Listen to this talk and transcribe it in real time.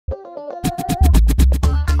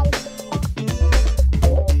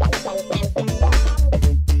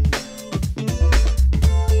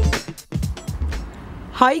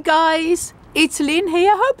Hi guys, it's Lynn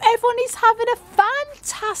here. Hope everyone is having a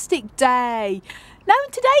fantastic day. Now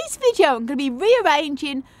in today's video I'm going to be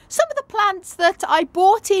rearranging some of the plants that I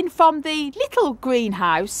bought in from the little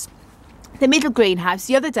greenhouse, the middle greenhouse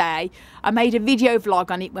the other day. I made a video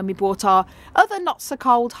vlog on it when we brought our other not so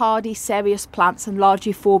cold hardy cereus plants and large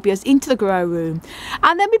euphorbias into the grow room,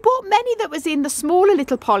 and then we bought many that was in the smaller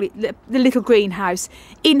the little greenhouse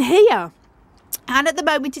in here. And at the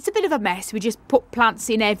moment it's a bit of a mess. We just put plants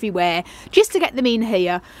in everywhere just to get them in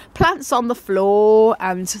here. Plants on the floor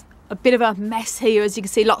and a bit of a mess here, as you can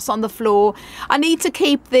see, lots on the floor. I need to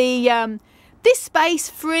keep the this space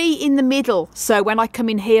free in the middle, so when I come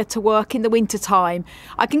in here to work in the winter time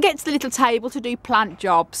I can get to the little table to do plant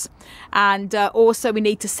jobs. And also we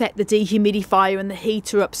need to set the dehumidifier and the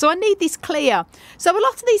heater up, so I need this clear. So a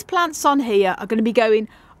lot of these plants on here are going to be going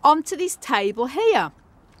onto this table here.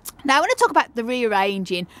 Now when I talk about the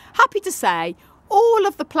rearranging, happy to say all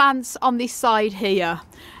of the plants on this side here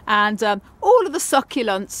and all of the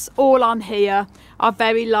succulents all on here are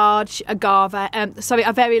very large are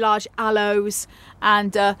very large aloes,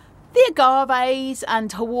 and the agaves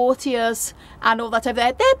and hawortias and all that over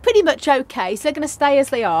there, they're pretty much okay, so they're going to stay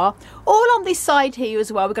as they are. All on this side here as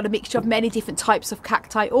well, we've got a mixture of many different types of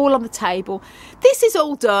cacti all on the table. This is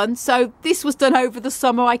all done, so this was done over the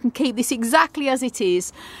summer. I can keep this exactly as it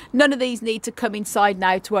is. None of these need to come inside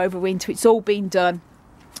now to overwinter. It's all been done.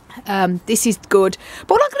 This is good.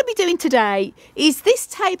 But what I'm going to be doing today is this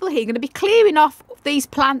table here, going to be clearing off these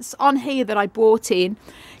plants on here that I brought in,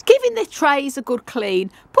 giving the trays a good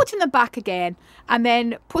clean, putting them back again, and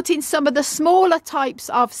then putting some of the smaller types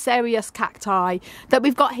of cereus cacti that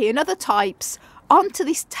we've got here and other types onto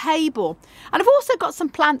this table. And I've also got some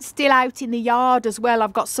plants still out in the yard as well.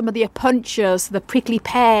 I've got some of the opuntias, the prickly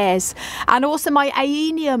pears, and also my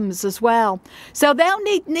aeniums as well. So they'll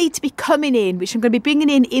need to be coming in, which I'm going to be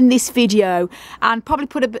bringing in this video, and probably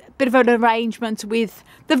put a bit of an arrangement with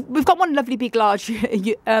we've got one lovely big large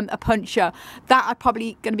opuntia that I'm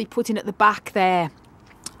probably going to be putting at the back there.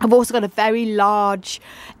 I've also got a very large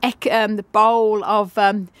bowl of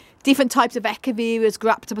different types of echeveras,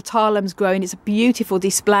 graptopetalums growing. It's a beautiful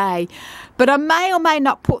display, but I may or may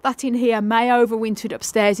not put that in here. I may overwinter it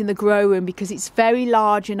upstairs in the grow room because it's very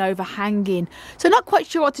large and overhanging, so not quite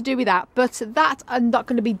sure what to do with that. But that I'm not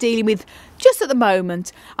going to be dealing with just at the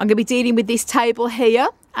moment. I'm going to be dealing with this table here,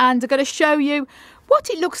 and I'm going to show you what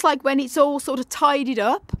it looks like when it's all sort of tidied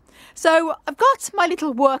up. So I've got my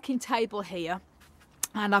little working table here,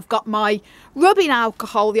 and I've got my rubbing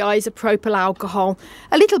alcohol, the isopropyl alcohol,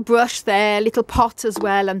 a little brush there, a little pot as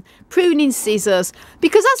well, and pruning scissors,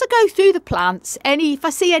 because as I go through the plants, if I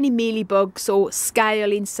see any mealybugs or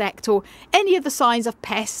scale insect or any of the signs of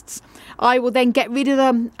pests, I will then get rid of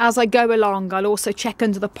them as I go along. I'll also check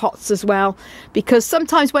under the pots as well, because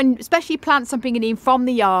sometimes when, especially plants I'm bringing in from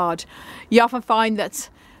the yard, you often find that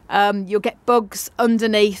you'll get bugs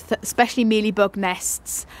underneath, especially mealybug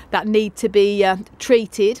nests that need to be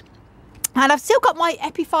treated. And I've still got my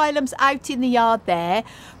epiphyllums out in the yard there.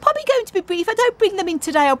 Probably going to be brief. If I don't bring them in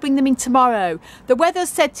today, I'll bring them in tomorrow. The weather's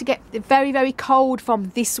said to get very, very cold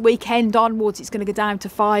from this weekend onwards. It's going to go down to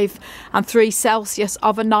 5 and 3 Celsius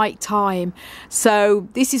of a night time. So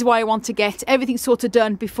this is why I want to get everything sort of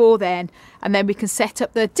done before then, and then we can set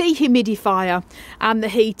up the dehumidifier and the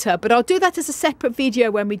heater. But I'll do that as a separate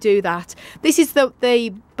video when we do that. This is the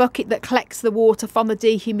bucket that collects the water from the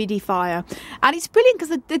dehumidifier, and it's brilliant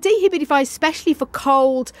because the dehumidifier, especially for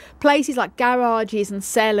cold places like garages and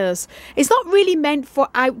cellars, it's not really meant for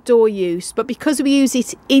outdoor use, but because we use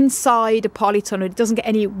it inside a polytunnel, it doesn't get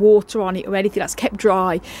any water on it or anything, that's kept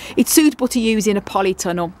dry. It's suitable to use in a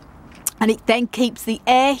polytunnel, and it then keeps the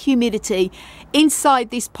air humidity inside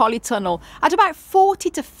this polytunnel at about 40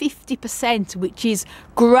 to 50%, which is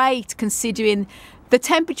great considering the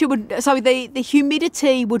temperature the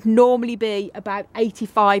humidity would normally be about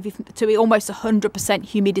 85 to almost 100%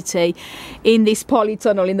 humidity in this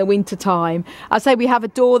polytunnel in the winter time. I'd say we have a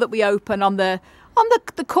door that we open on the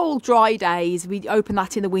cool dry days. We open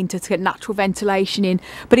that in the winter to get natural ventilation in,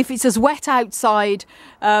 but if it's as wet outside,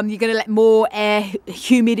 you're going to let more air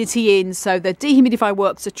humidity in, so the dehumidifier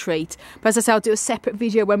works a treat. But as I say, I'll do a separate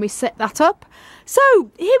video when we set that up.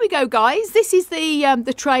 So here we go guys, this is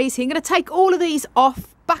the trays here. I'm going to take all of these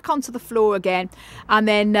off back onto the floor again, and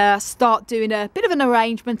then start doing a bit of an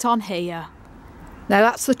arrangement on here. Now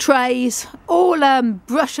that's the trays all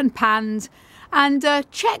brush and panned, and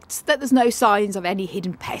checked that there's no signs of any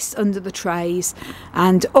hidden pests under the trays,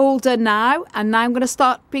 and all done now. And now I'm going to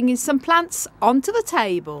start bringing some plants onto the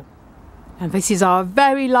table. And this is our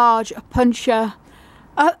very large opuntia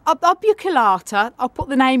Obuculata. I'll put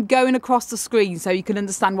the name going across the screen so you can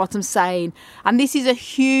understand what I'm saying. And this is a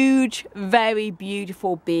huge, very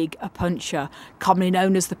beautiful big Opuntia, commonly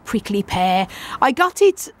known as the prickly pear. I got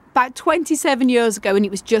it about 27 years ago, and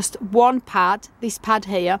it was just one pad, this pad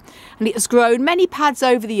here, and it has grown many pads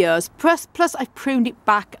over the years. Plus I've pruned it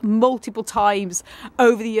back multiple times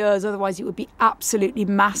over the years, otherwise it would be absolutely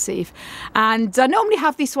massive. And I normally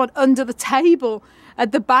have this one under the table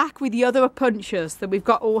at the back with the other Opuntias that we've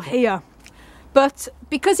got all here. But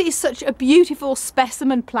because it is such a beautiful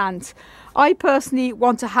specimen plant, I personally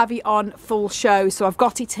want to have it on full show, so I've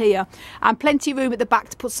got it here, and plenty of room at the back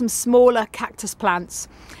to put some smaller cactus plants.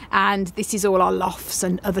 And this is all our lofts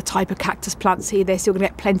and other type of cactus plants here. They're still going to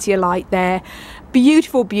get plenty of light there.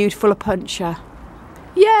 Beautiful, beautiful Opuntia.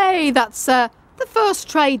 Yay, that's the first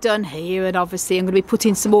tray done here, and obviously I'm going to be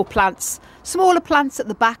putting some more plants, smaller plants at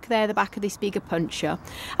the back there, the back of this big Opuntia.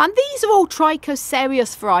 And these are all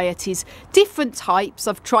Trichocereus varieties, different types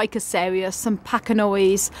of Trichocereus, some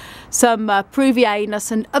Pacanois, some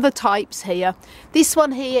Pruvianus and other types here. This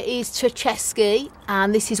one here is Czerkeski,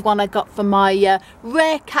 and this is one I got from my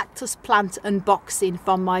rare cactus plant unboxing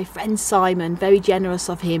from my friend Simon, very generous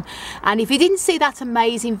of him. And if you didn't see that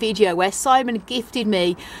amazing video where Simon gifted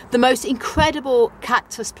me the most incredible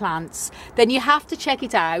cactus plants, then you have to check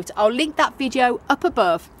it out. I'll link that video up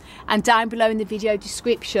above and down below in the video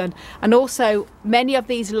description, and also many of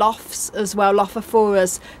these lofts as well,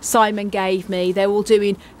 Lophophoras Simon gave me. They're all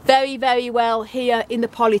doing very, very well here in the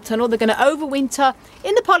Polytunnel. They're going to overwinter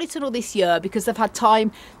in the Polytunnel this year because they've had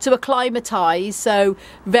time to acclimatise, so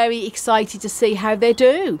very excited to see how they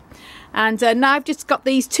do. And now I've just got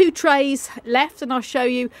these two trays left, and I'll show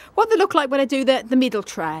you what they look like when I do the middle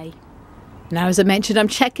tray. Now, as I mentioned, I'm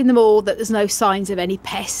checking them all that there's no signs of any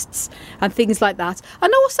pests and things like that.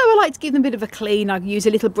 And also I like to give them a bit of a clean. I use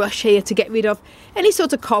a little brush here to get rid of any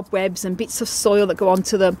sort of cobwebs and bits of soil that go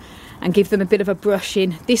onto them and give them a bit of a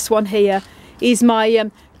brushing. This one here is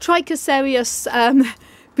my Trichocereus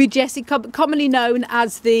bujesi, commonly known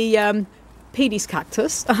as the Pedis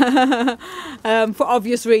cactus, for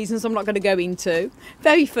obvious reasons I'm not going to go into.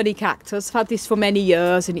 Very funny cactus. I've had this for many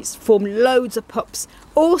years and it's formed loads of pups.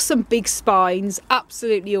 Awesome big spines,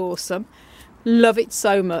 absolutely awesome. Love it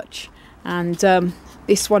so much. And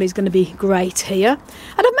this one is going to be great here.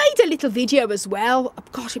 And I made a little video as well,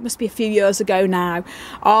 gosh, it must be a few years ago now,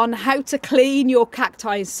 on how to clean your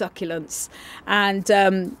cacti and succulents. And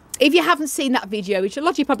if you haven't seen that video, which a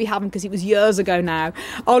lot of you probably haven't because it was years ago now,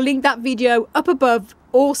 I'll link that video up above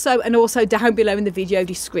also, and also down below in the video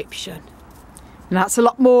description. And that's a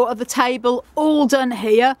lot more of the table all done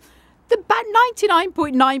here. About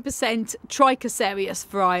 99.9% Trichocereus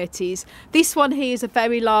varieties. This one here is a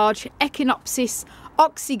very large Echinopsis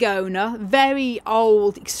oxygona, very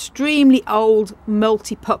old, extremely old,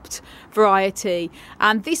 multi-pupped variety,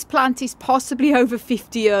 and this plant is possibly over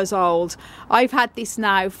 50 years old. I've had this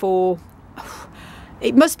now for,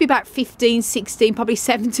 it must be about 15, 16, probably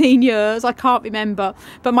 17 years, I can't remember,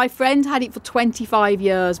 but my friend had it for 25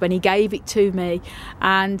 years when he gave it to me,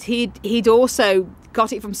 and he'd also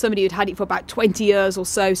got it from somebody who'd had it for about 20 years or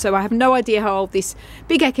so, so I have no idea how old this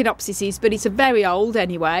big Echinopsis is, but it's a very old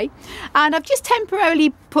anyway. And I've just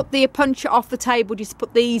temporarily put the Opuntia off the table, just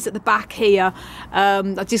put these at the back here.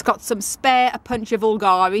 I've just got some spare Opuntia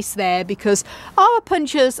vulgaris there because our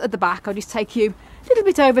Opuntias at the back, I'll just take you a little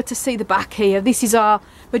bit over to see the back here. This is our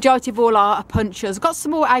majority of all our Opuntias. I've got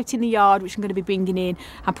some more out in the yard which I'm going to be bringing in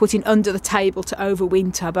and putting under the table to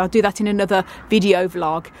overwinter, but I'll do that in another video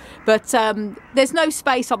vlog. But there's no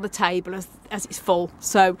space on the table as it's full,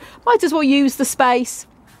 so might as well use the space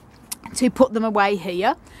to put them away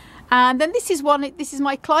here. And then this is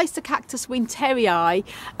my Cactus winterii,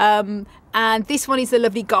 and this one is the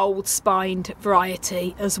lovely gold spined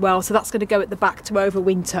variety as well, so that's going to go at the back to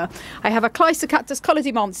overwinter. I have a Cactus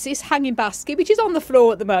collodimonsis hanging basket, which is on the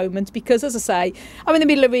floor at the moment because, as I say, I'm in the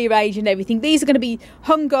middle of rearranging everything. These are going to be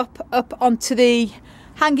hung up onto the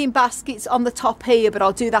hanging baskets on the top here, but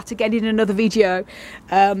I'll do that again in another video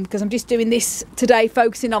because I'm just doing this today,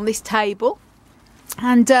 focusing on this table.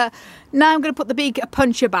 And now I'm going to put the big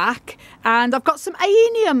Opuntia back, and I've got some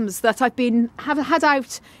Aeniums that I've had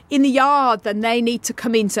out in the yard, and they need to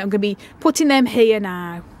come in, so I'm going to be putting them here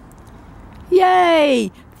now. Yay!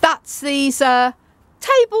 That's these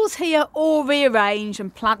tables here all rearranged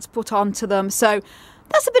and plants put onto them, so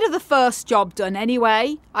that's a bit of the first job done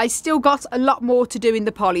anyway. I still got a lot more to do in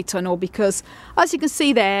the Polytunnel because, as you can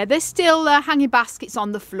see there, there's still hanging baskets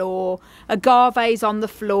on the floor, agaves on the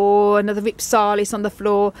floor, another Ripsalis on the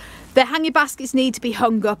floor. The hanging baskets need to be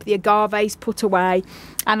hung up, the agaves put away.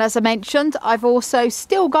 And as I mentioned, I've also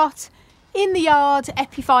still got in the yard,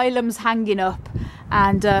 epiphyllums hanging up,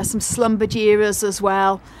 and some slumbergeras as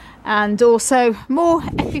well, and also more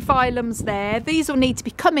epiphyllums there. These will need to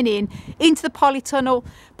be coming into the polytunnel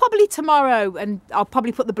probably tomorrow, and I'll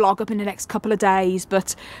probably put the blog up in the next couple of days.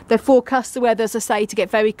 But they forecast the weather, as I say, to get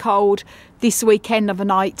very cold this weekend of a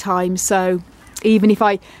night time, so even if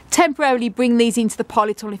I temporarily bring these into the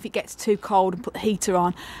polytunnel if it gets too cold and put the heater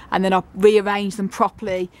on, and then I'll rearrange them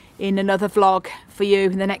properly in another vlog for you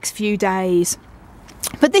in the next few days.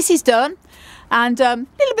 But this is done, and a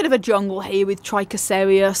little bit of a jungle here with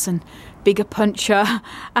Trichocereus and bigger puncher,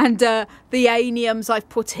 and the aniums I've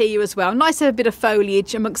put here as well. Nice to have a bit of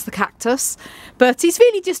foliage amongst the cactus, but it's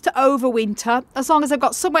really just to overwinter. As long as I've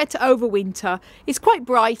got somewhere to overwinter. It's quite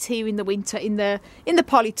bright here in the winter in the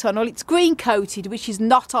polytunnel. It's green coated, which is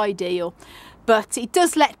not ideal, but it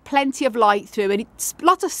does let plenty of light through, and a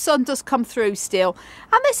lot of sun does come through still,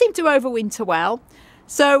 and they seem to overwinter well.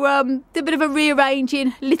 So a bit of a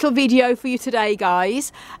rearranging little video for you today,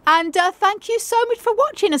 guys, and thank you so much for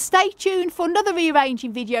watching, and stay tuned for another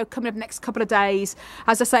rearranging video coming up next couple of days.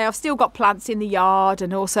 As I say, I've still got plants in the yard,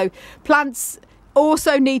 and also plants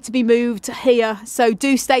also need to be moved here, so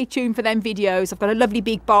do stay tuned for them videos. I've got a lovely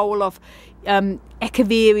big bowl of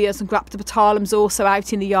echeverias and graptopetalums also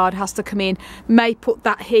out in the yard, has to come in. May put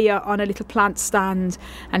that here on a little plant stand,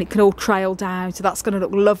 and it can all trail down, so that's going to look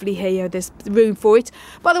lovely here. There's room for it.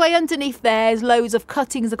 By the way, underneath there's loads of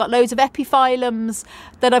cuttings. I've got loads of epiphyllums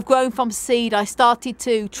that I've grown from seed. I started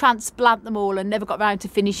to transplant them all and never got around to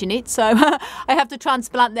finishing it, so I have to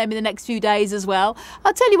transplant them in the next few days as well.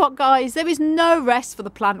 I'll tell you what, guys, there is no rest for the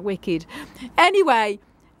plant wicked. Anyway,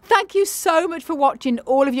 thank you so much for watching,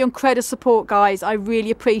 all of your incredible support, guys. I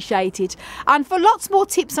really appreciate it. And for lots more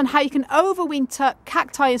tips on how you can overwinter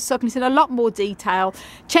cacti and succulents in a lot more detail,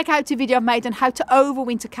 check out a video I've made on how to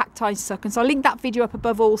overwinter cacti and succulents. I'll link that video up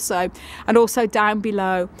above also, and also down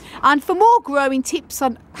below. And for more growing tips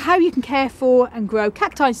on how you can care for and grow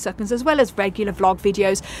cacti and succulents, as well as regular vlog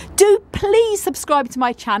videos, do please subscribe to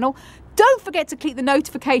my channel. Don't forget to click the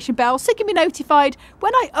notification bell so you can be notified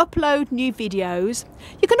when I upload new videos.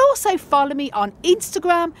 You can also follow me on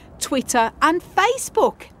Instagram, Twitter and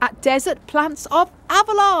Facebook at Desert Plants of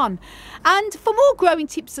Avalon. And for more growing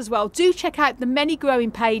tips as well, do check out the many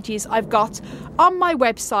growing pages I've got on my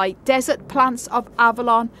website,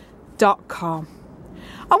 desertplantsofavalon.com.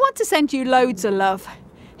 I want to send you loads of love,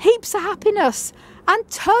 heaps of happiness, and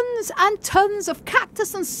tons of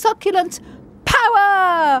cactus and succulent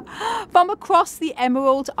power from across the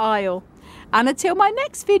Emerald Isle. And until my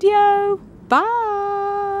next video, bye.